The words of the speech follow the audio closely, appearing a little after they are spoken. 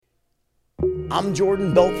I'm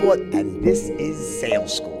Jordan Belfort, and this is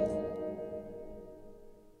Sales School.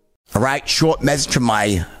 All right, short message from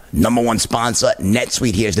my number one sponsor,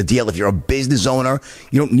 NetSuite. Here's the deal. If you're a business owner,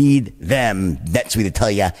 you don't need them, NetSuite, to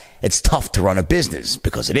tell you it's tough to run a business,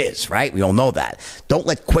 because it is, right? We all know that. Don't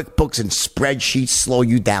let QuickBooks and spreadsheets slow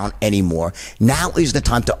you down anymore. Now is the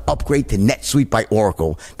time to upgrade to NetSuite by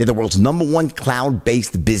Oracle. They're the world's number one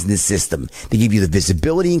cloud-based business system. They give you the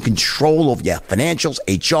visibility and control over your financials,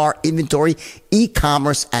 HR, inventory,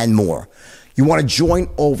 e-commerce, and more. You want to join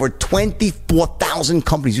over 24,000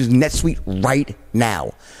 companies using NetSuite right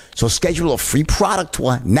now. So schedule a free product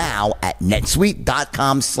tour now at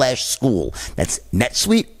netsuite.com/school. That's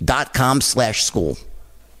netsuite.com/school.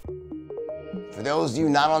 For those of you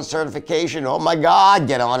not on certification, oh my God,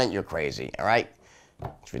 get on it. You're crazy, all right?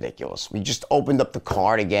 It's ridiculous. We just opened up the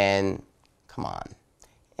card again. Come on.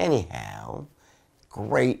 Anyhow,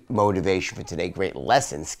 great motivation for today. Great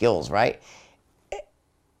lesson, skills, right?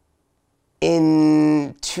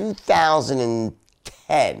 In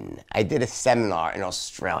 2010, I did a seminar in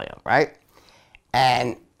Australia, right?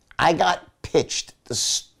 And I got pitched the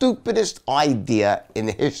stupidest idea in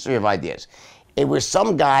the history of ideas. It was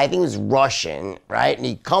some guy, I think he was Russian, right? And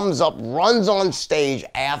he comes up, runs on stage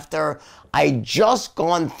after I just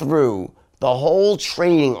gone through the whole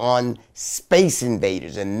training on Space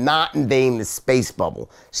Invaders and not invading the space bubble,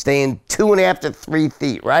 staying 2.5 to 3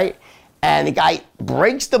 feet, right? And the guy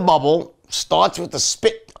breaks the bubble, starts with the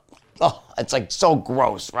spit. Oh, it's like so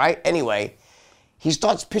gross, right? Anyway, he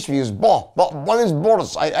starts pitching me. He goes, one is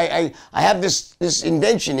Boris. I have this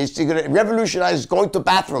invention. It's going to revolutionize going to the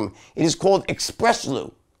bathroom. It is called Express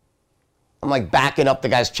Loo. I'm like backing up. The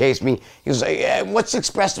guy's chasing me. He goes, what's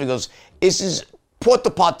Express Loo? He goes, this is porta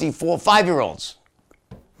potty for 5-year-olds.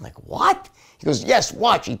 I'm like, what? He goes, yes,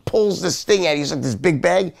 watch. He pulls this thing out. He's like this big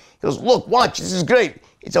bag. He goes, look, watch. This is great.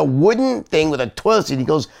 It's a wooden thing with a toilet seat. He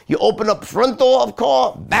goes, you open up front door of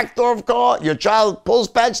car, back door of car, your child pulls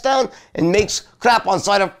pants down and makes crap on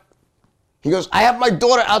side of... He goes, I have my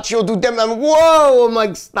daughter out, she'll do them. I'm like, whoa! I'm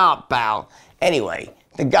like, stop, pal. Anyway,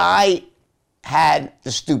 the guy had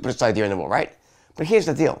the stupidest idea in the world, right? But here's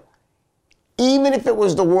the deal. Even if it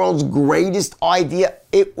was the world's greatest idea,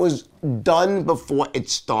 it was done before it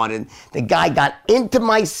started. The guy got into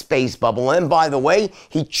my space bubble, and by the way,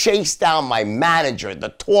 he chased down my manager, the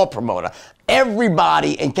tour promoter,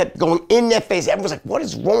 everybody, and kept going in their face. Everyone's like, what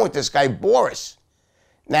is wrong with this guy, Boris?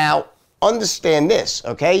 Now, understand this,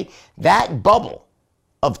 okay? That bubble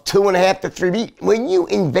of 2.5 to 3 feet, when you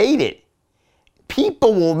invade it,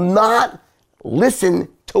 people will not listen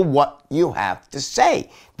to what you have to say.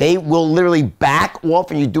 They will literally back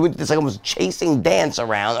off, and you do it this like almost chasing dance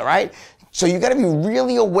around, all right? So you got to be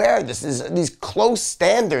really aware of this. There's these close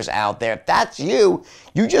standers out there. If that's you,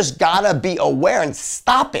 you just got to be aware and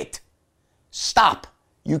stop it. Stop.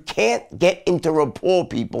 You can't get into rapport with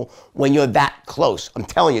people when you're that close. I'm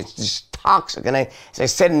telling you, it's just toxic. And as I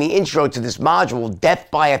said in the intro to this module, death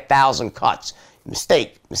by 1,000 cuts.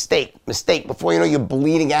 Mistake, mistake, mistake. Before you know, you're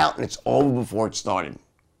bleeding out, and it's over before it started.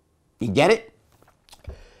 You get it?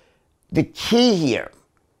 The key here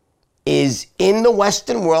is in the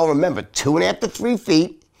Western world, remember, 2.5 to 3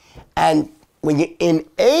 feet. And when you're in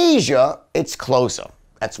Asia, it's closer.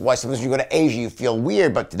 That's why sometimes when you go to Asia, you feel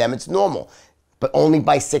weird, but to them it's normal. But only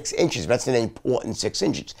by 6 inches. That's an important 6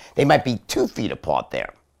 inches. They might be 2 feet apart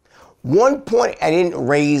there. One point I didn't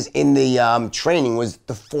raise in the training was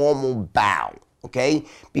the formal bow, okay?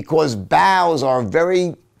 Because bows are a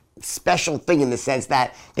very special thing in the sense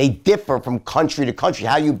that they differ from country to country.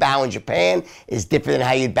 How you bow in Japan is different than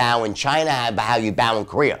how you bow in China, how you bow in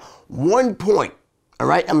Korea. One point, all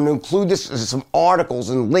right? I'm going to include this as some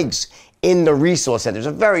articles and links in the resource center. It's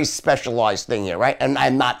a very specialized thing here, right? And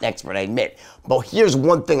I'm not an expert, I admit. But here's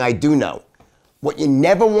one thing I do know. What you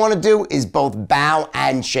never want to do is both bow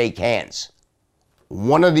and shake hands.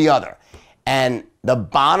 One or the other. And the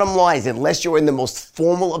bottom line is, unless you're in the most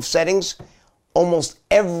formal of settings, almost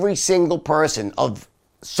every single person of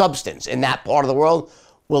substance in that part of the world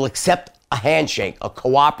will accept a handshake, a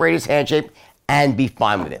cooperator's handshake, and be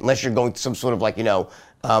fine with it. Unless you're going to some sort of like,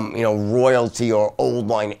 royalty or old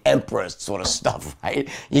line empress sort of stuff, right?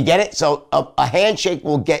 You get it? So a handshake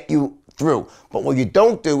will get you through. But what you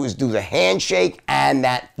don't do is do the handshake and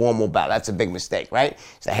that formal bow. That's a big mistake, right?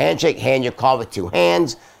 It's a handshake, hand your card with 2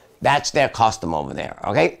 hands. That's their custom over there,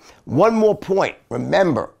 okay? One more point.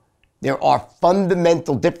 Remember, there are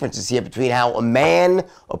fundamental differences here between how a man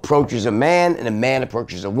approaches a man and a man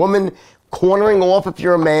approaches a woman. Cornering off if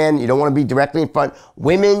you're a man, you don't want to be directly in front.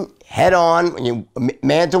 Women, head on, when you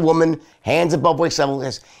man to woman, hands above waist level.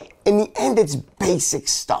 In the end, it's basic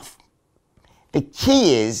stuff. The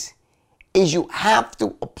key is is you have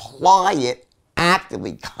to apply it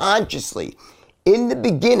actively, consciously. In the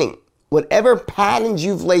beginning, whatever patterns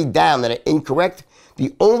you've laid down that are incorrect,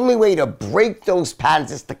 the only way to break those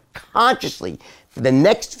patterns is to consciously, for the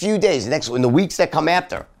next few days, in the weeks that come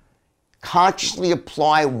after, consciously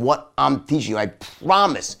apply what I'm teaching you. I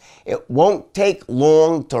promise it won't take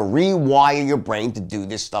long to rewire your brain to do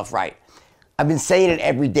this stuff right. I've been saying it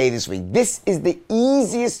every day this week. This is the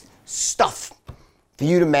easiest stuff for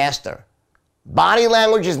you to master. Body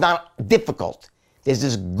language is not difficult. There's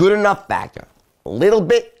this good enough factor. A little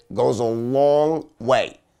bit goes a long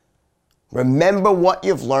way. Remember what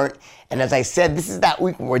you've learned. And as I said, this is that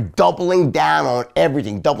week where we're doubling down on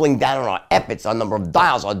everything, doubling down on our efforts, our number of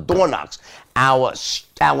dials, our door knocks, our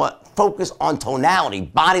focus on tonality,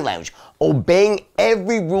 body language, obeying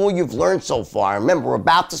every rule you've learned so far. Remember, we're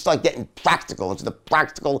about to start getting practical into the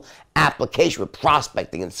practical application with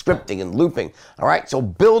prospecting and scripting and looping. All right, so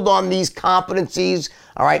build on these competencies.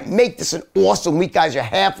 All right, make this an awesome week, guys. You're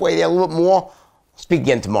halfway there, a little bit more. Speak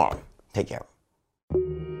again tomorrow. Take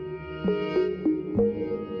care.